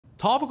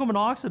Topical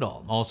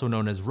minoxidil, also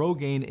known as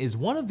Rogaine, is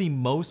one of the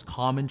most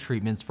common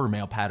treatments for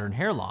male pattern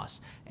hair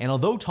loss. And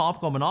although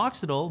topical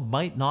minoxidil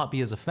might not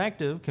be as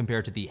effective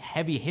compared to the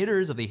heavy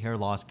hitters of the hair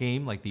loss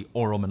game like the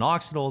oral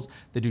minoxidils,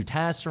 the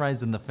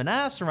dutastarides, and the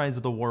finasterides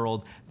of the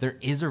world, there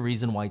is a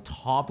reason why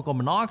topical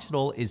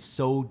minoxidil is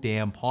so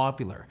damn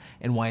popular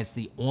and why it's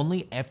the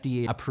only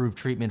FDA-approved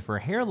treatment for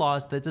hair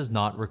loss that does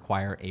not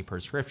require a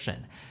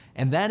prescription.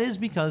 And that is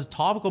because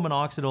topical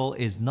minoxidil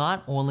is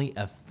not only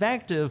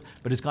effective,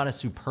 but it's got a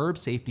superb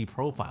safety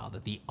profile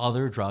that the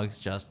other drugs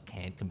just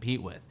can't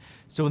compete with.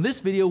 So in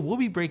this video, we'll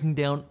be breaking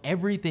down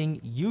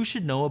everything you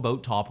should know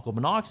about topical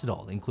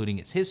minoxidil, including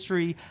its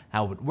history,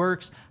 how it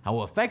works,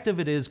 how effective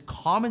it is,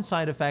 common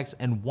side effects,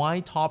 and why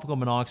topical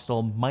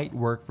minoxidil might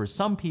work for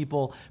some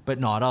people,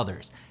 but not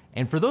others.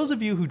 And for those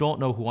of you who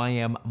don't know who I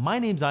am, my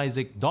name's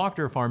Isaac,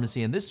 Doctor of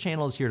Pharmacy, and this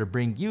channel is here to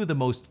bring you the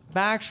most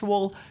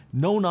factual,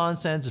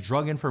 no-nonsense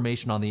drug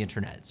information on the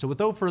internet. So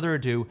without further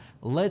ado,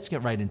 let's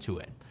get right into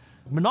it.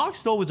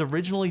 Minoxidil was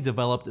originally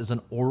developed as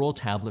an oral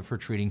tablet for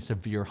treating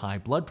severe high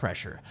blood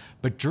pressure,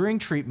 but during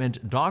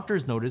treatment,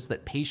 doctors noticed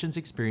that patients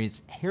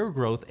experienced hair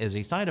growth as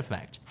a side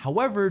effect.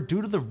 However,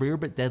 due to the rare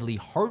but deadly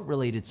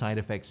heart-related side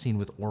effects seen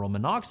with oral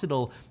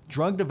minoxidil,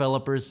 drug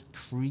developers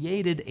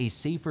created a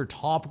safer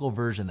topical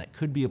version that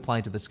could be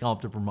applied to the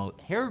scalp to promote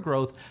hair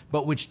growth,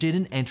 but which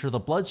didn't enter the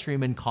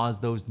bloodstream and cause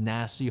those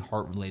nasty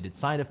heart-related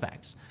side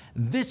effects.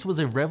 This was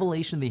a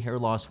revelation in the hair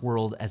loss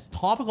world as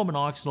topical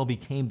minoxidil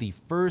became the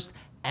first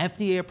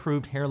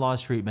FDA-approved hair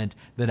loss treatment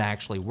that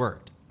actually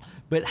worked.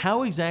 But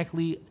how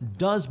exactly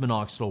does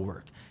minoxidil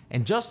work?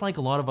 And just like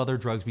a lot of other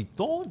drugs, we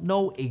don't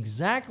know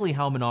exactly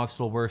how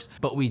minoxidil works,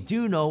 but we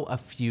do know a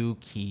few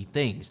key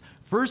things.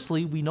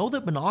 Firstly, we know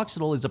that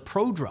minoxidil is a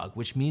prodrug,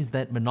 which means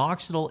that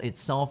minoxidil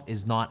itself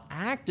is not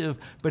active,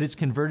 but it's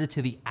converted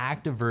to the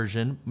active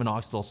version,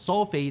 minoxidil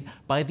sulphate,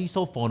 by the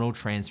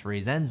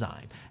sulfotransferase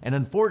enzyme. And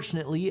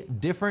unfortunately,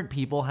 different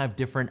people have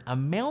different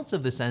amounts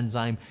of this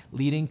enzyme,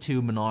 leading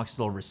to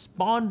minoxidil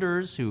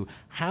responders who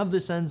have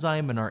this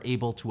enzyme and are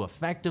able to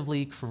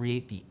effectively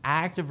create the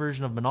active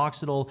version of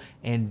minoxidil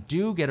and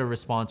do get a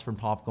response from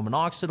topical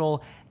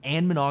minoxidil,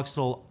 and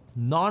minoxidil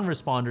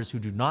non-responders who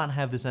do not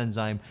have this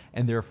enzyme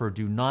and therefore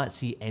do not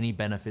see any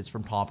benefits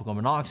from topical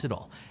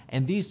minoxidil.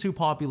 And these two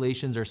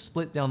populations are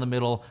split down the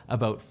middle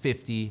about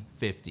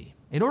 50-50.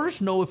 In order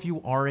to know if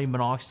you are a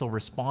minoxidil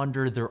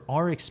responder, there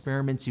are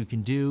experiments you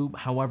can do.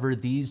 However,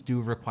 these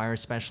do require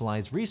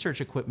specialized research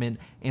equipment,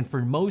 and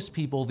for most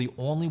people, the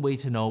only way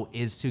to know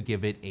is to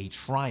give it a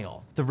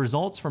trial. The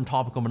results from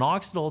topical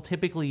minoxidil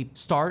typically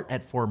start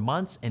at 4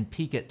 months and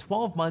peak at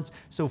 12 months,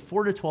 so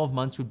 4 to 12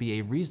 months would be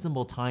a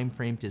reasonable time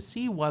frame to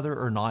see whether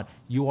or not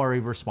you are a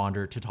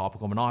responder to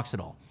topical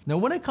minoxidil. Now,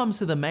 when it comes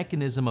to the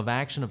mechanism of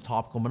action of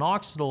topical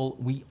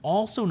minoxidil, we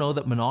also know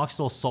that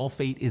minoxidil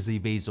sulfate is a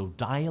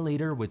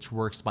vasodilator, which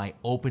works by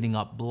opening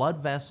up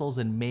blood vessels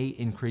and may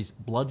increase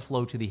blood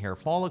flow to the hair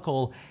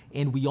follicle.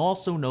 And we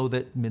also know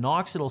that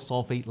minoxidil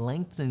sulfate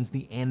lengthens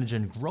the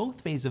anagen growth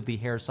phase of the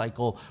hair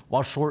cycle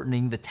while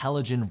shortening the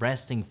telogen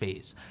resting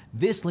phase.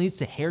 This leads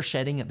to hair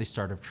shedding at the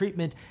start of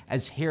treatment,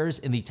 as hairs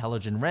in the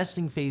telogen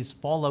resting phase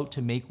fall out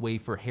to make way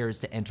for hairs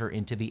to enter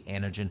into the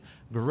anagen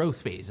growth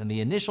phase. And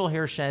the initial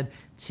hair shed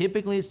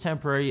typically is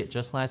temporary, it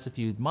just lasts a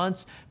few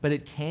months, but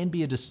it can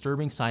be a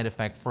disturbing side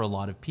effect for a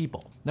lot of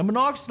people. Now,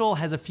 minoxidil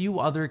has a few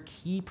other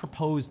key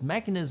proposed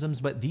mechanisms,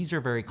 but these are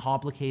very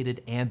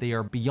complicated and they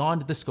are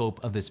beyond the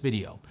scope of this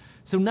video.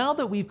 So now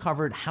that we've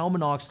covered how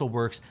minoxidil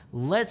works,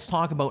 let's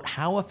talk about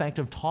how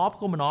effective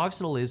topical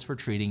minoxidil is for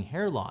treating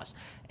hair loss.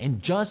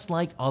 And just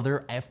like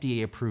other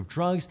FDA-approved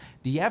drugs,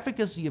 the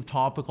efficacy of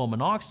topical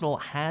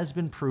minoxidil has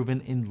been proven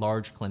in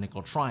large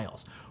clinical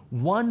trials.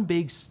 One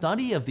big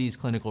study of these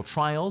clinical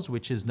trials,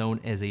 which is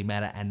known as a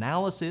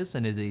meta-analysis,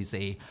 and it is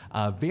a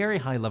very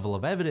high level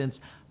of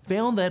evidence,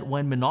 found that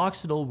when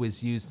minoxidil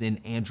was used in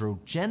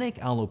androgenic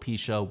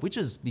alopecia, which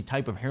is the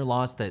type of hair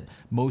loss that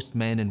most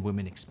men and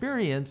women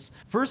experience,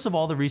 first of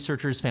all, the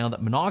researchers found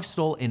that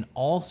minoxidil in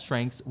all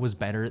strengths was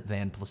better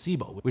than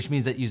placebo, which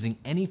means that using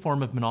any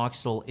form of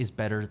minoxidil is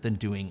better than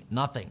doing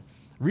nothing.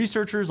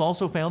 Researchers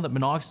also found that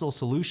minoxidil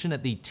solution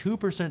at the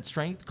 2%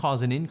 strength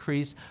caused an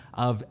increase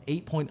of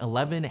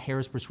 8.11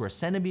 hairs per square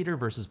centimeter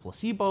versus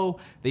placebo.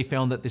 They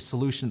found that the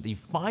solution at the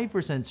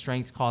 5%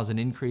 strength caused an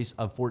increase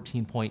of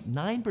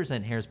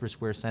 14.9% hairs per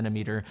square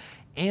centimeter.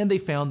 And they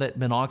found that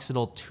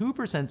minoxidil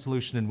 2%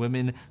 solution in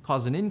women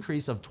caused an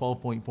increase of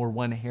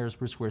 12.41 hairs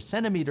per square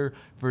centimeter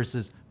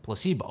versus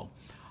placebo.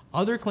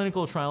 Other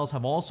clinical trials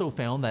have also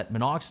found that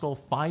minoxidil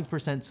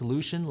 5%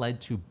 solution led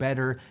to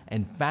better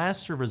and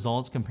faster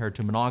results compared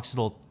to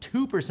minoxidil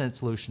 2%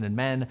 solution in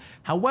men.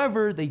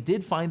 However, they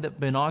did find that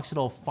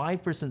minoxidil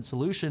 5%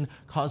 solution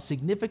caused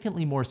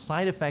significantly more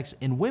side effects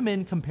in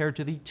women compared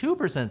to the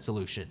 2%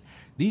 solution.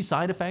 These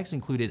side effects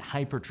included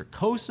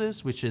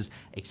hypertrichosis, which is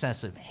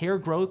excessive hair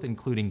growth,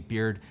 including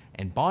beard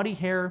and body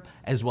hair,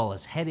 as well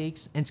as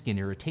headaches and skin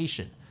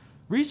irritation.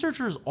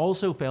 Researchers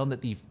also found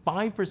that the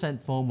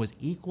 5% foam was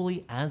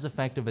equally as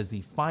effective as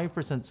the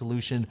 5%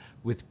 solution,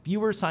 with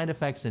fewer side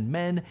effects in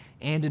men,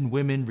 and in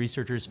women,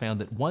 researchers found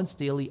that once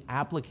daily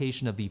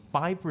application of the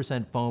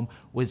 5% foam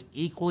was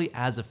equally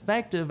as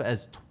effective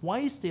as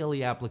twice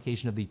daily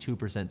application of the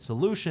 2%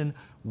 solution,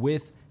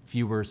 with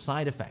fewer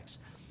side effects.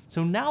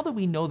 So now that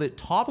we know that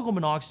topical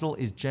minoxidil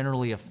is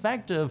generally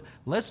effective,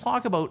 let's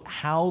talk about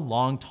how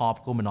long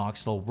topical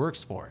minoxidil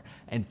works for.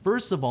 And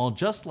first of all,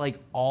 just like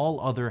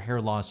all other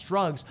hair loss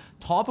drugs,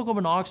 topical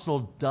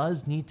minoxidil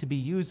does need to be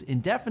used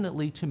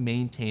indefinitely to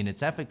maintain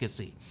its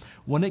efficacy.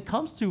 When it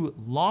comes to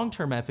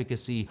long-term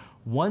efficacy,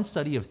 one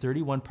study of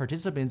 31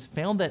 participants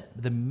found that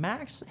the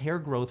max hair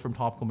growth from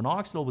topical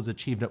minoxidil was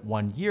achieved at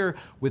 1 year,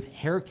 with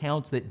hair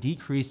counts that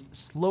decreased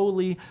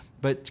slowly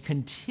but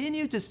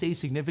continued to stay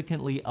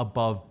significantly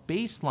above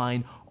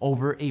baseline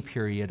over a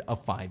period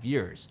of 5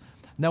 years.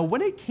 Now,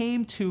 when it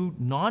came to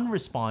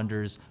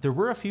non-responders, there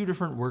were a few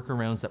different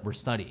workarounds that were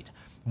studied.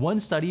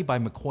 One study by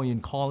McCoy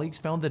and colleagues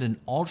found that an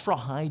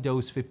ultra-high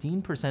dose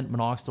 15%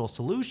 minoxidil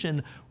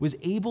solution was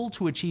able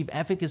to achieve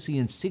efficacy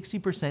in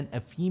 60%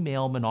 of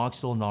female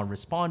minoxidil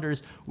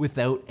non-responders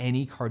without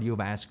any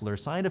cardiovascular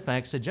side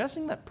effects,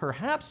 suggesting that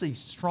perhaps a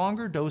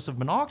stronger dose of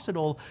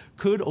minoxidil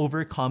could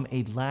overcome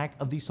a lack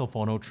of the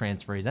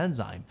sulfotransferase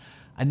enzyme.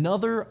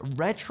 Another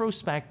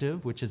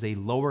retrospective, which is a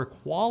lower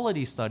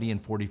quality study in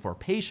 44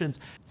 patients,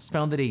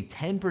 found that a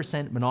 10%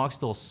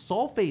 minoxidil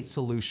sulphate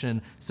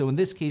solution, so in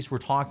this case we're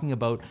talking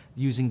about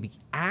using the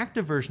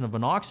active version of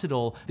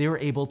minoxidil, they were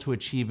able to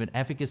achieve an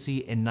efficacy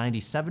in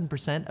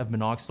 97% of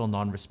minoxidil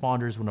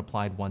non-responders when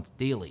applied once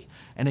daily.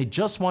 And I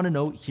just want to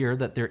note here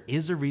that there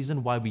is a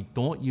reason why we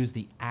don't use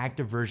the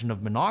active version of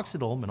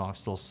minoxidil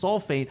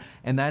sulfate,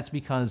 and that's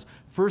because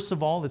first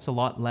of all, it's a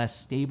lot less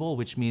stable,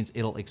 which means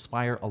it'll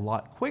expire a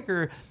lot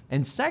quicker.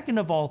 And second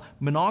of all,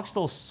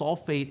 minoxidil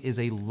sulfate is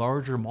a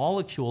larger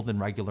molecule than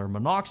regular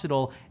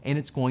minoxidil, and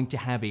it's going to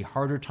have a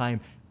harder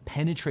time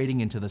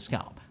penetrating into the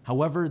scalp.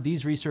 However,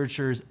 these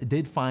researchers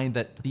did find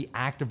that the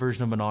active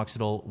version of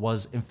minoxidil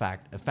was in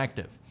fact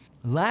effective.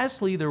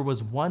 Lastly, there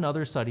was one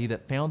other study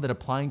that found that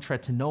applying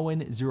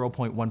tretinoin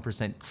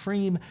 0.1%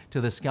 cream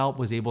to the scalp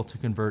was able to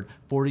convert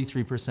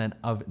 43%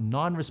 of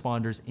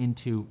non-responders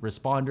into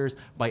responders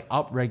by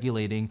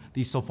upregulating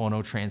the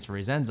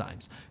sulfotransferase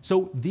enzymes.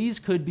 So these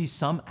could be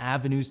some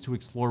avenues to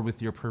explore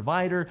with your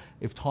provider.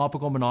 If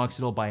topical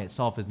minoxidil by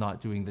itself is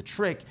not doing the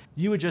trick,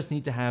 you would just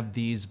need to have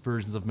these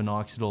versions of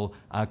minoxidil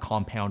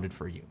compounded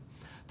for you.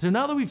 So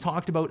now that we've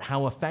talked about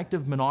how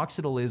effective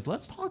minoxidil is,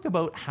 let's talk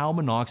about how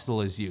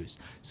minoxidil is used.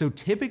 So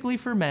typically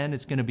for men,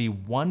 it's going to be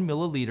 1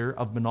 milliliter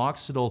of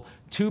minoxidil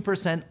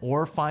 2%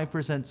 or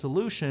 5%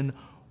 solution,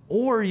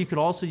 or you could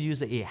also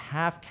use a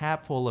half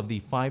capful of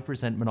the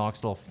 5%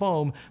 minoxidil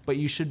foam, but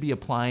you should be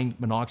applying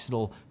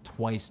minoxidil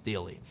twice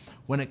daily.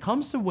 When it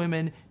comes to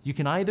women, you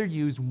can either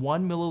use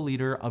 1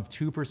 milliliter of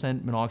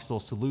 2%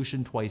 minoxidil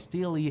solution twice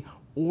daily,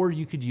 or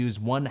you could use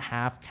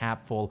 1/2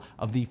 capful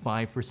of the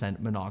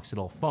 5%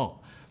 minoxidil foam.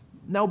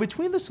 Now,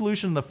 between the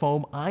solution and the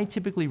foam, I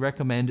typically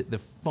recommend the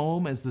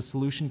foam as the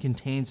solution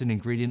contains an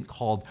ingredient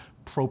called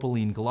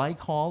propylene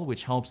glycol,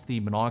 which helps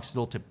the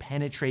minoxidil to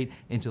penetrate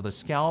into the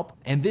scalp,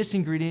 and this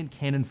ingredient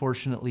can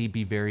unfortunately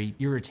be very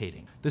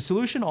irritating. The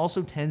solution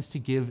also tends to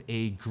give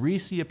a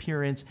greasy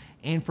appearance,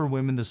 and for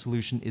women the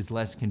solution is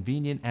less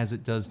convenient as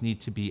it does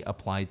need to be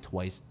applied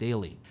twice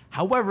daily.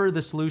 However,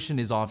 the solution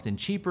is often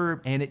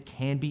cheaper and it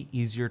can be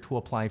easier to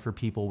apply for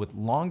people with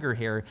longer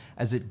hair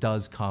as it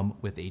does come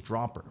with a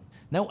dropper.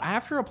 Now,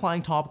 after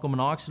applying topical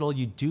minoxidil,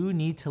 you do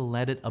need to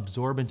let it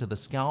absorb into the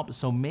scalp,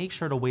 so make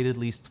sure to wait at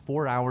least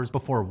 4 hours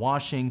before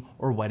washing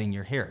or wetting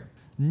your hair.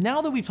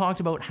 Now that we've talked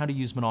about how to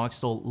use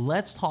minoxidil,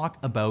 let's talk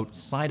about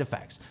side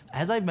effects.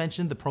 As I've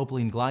mentioned, the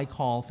propylene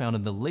glycol found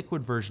in the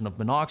liquid version of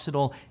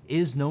minoxidil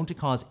is known to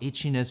cause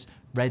itchiness,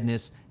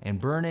 redness, and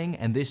burning,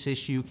 and this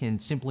issue can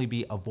simply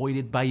be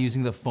avoided by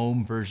using the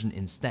foam version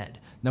instead.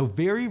 Now,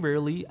 very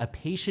rarely, a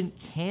patient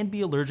can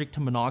be allergic to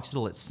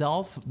minoxidil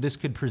itself. This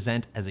could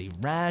present as a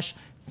rash,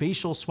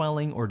 facial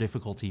swelling, or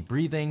difficulty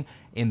breathing.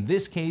 In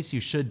this case, you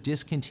should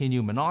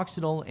discontinue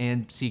minoxidil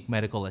and seek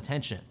medical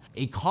attention.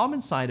 A common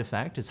side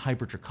effect is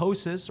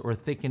hypertrichosis, or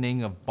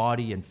thickening of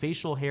body and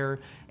facial hair,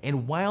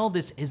 and while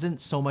this isn't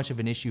so much of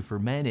an issue for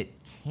men, it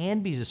can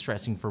be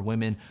distressing for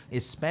women,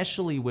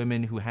 especially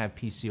women who have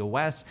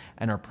PCOS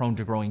and are prone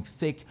to growing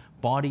thick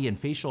body and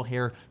facial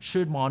hair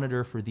should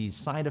monitor for these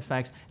side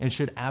effects and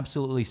should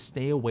absolutely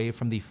stay away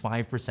from the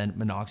 5%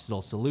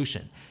 minoxidil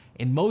solution.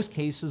 In most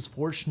cases,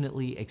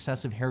 fortunately,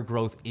 excessive hair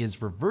growth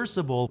is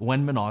reversible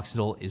when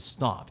minoxidil is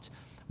stopped.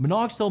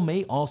 Minoxidil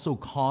may also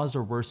cause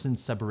or worsen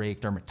seborrheic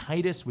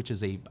dermatitis, which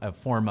is a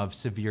form of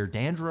severe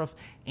dandruff,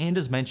 and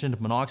as mentioned,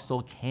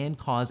 minoxidil can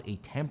cause a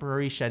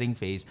temporary shedding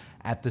phase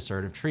at the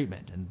start of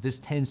treatment, and this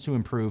tends to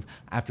improve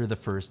after the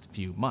first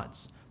few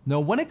months. Now,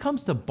 when it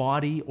comes to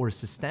body or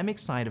systemic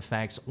side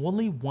effects,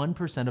 only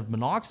 1% of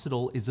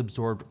minoxidil is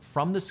absorbed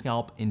from the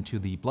scalp into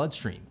the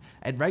bloodstream.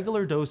 At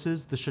regular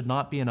doses, this should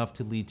not be enough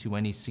to lead to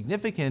any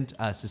significant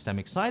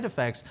systemic side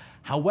effects.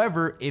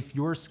 However, if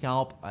your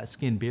scalp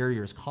skin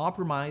barrier is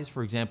compromised,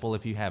 for example,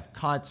 if you have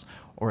cuts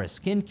or a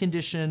skin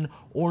condition,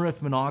 or if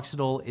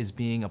minoxidil is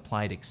being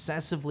applied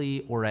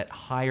excessively or at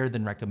higher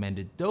than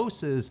recommended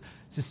doses,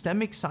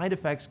 systemic side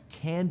effects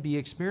can be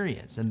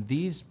experienced. And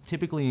these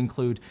typically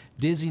include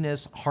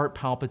dizziness, heart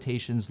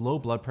palpitations, low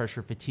blood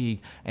pressure,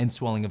 fatigue, and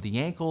swelling of the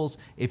ankles.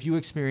 If you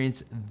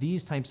experience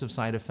these types of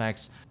side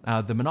effects,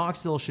 the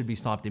minoxidil should be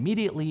stopped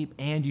immediately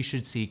and you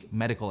should seek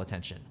medical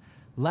attention.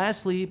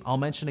 Lastly, I'll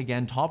mention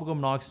again, topical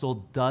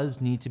minoxidil does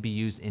need to be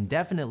used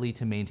indefinitely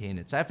to maintain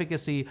its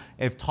efficacy.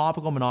 If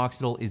topical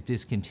minoxidil is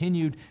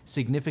discontinued,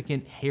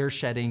 significant hair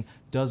shedding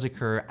does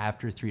occur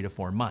after 3 to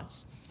 4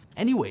 months.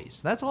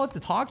 Anyways, that's all I have to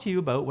talk to you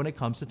about when it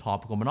comes to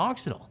topical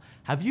minoxidil.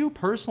 Have you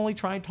personally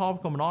tried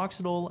topical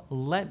minoxidil?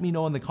 Let me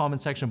know in the comment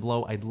section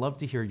below. I'd love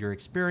to hear your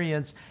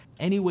experience.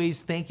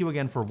 Anyways, thank you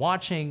again for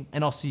watching,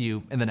 and I'll see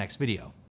you in the next video.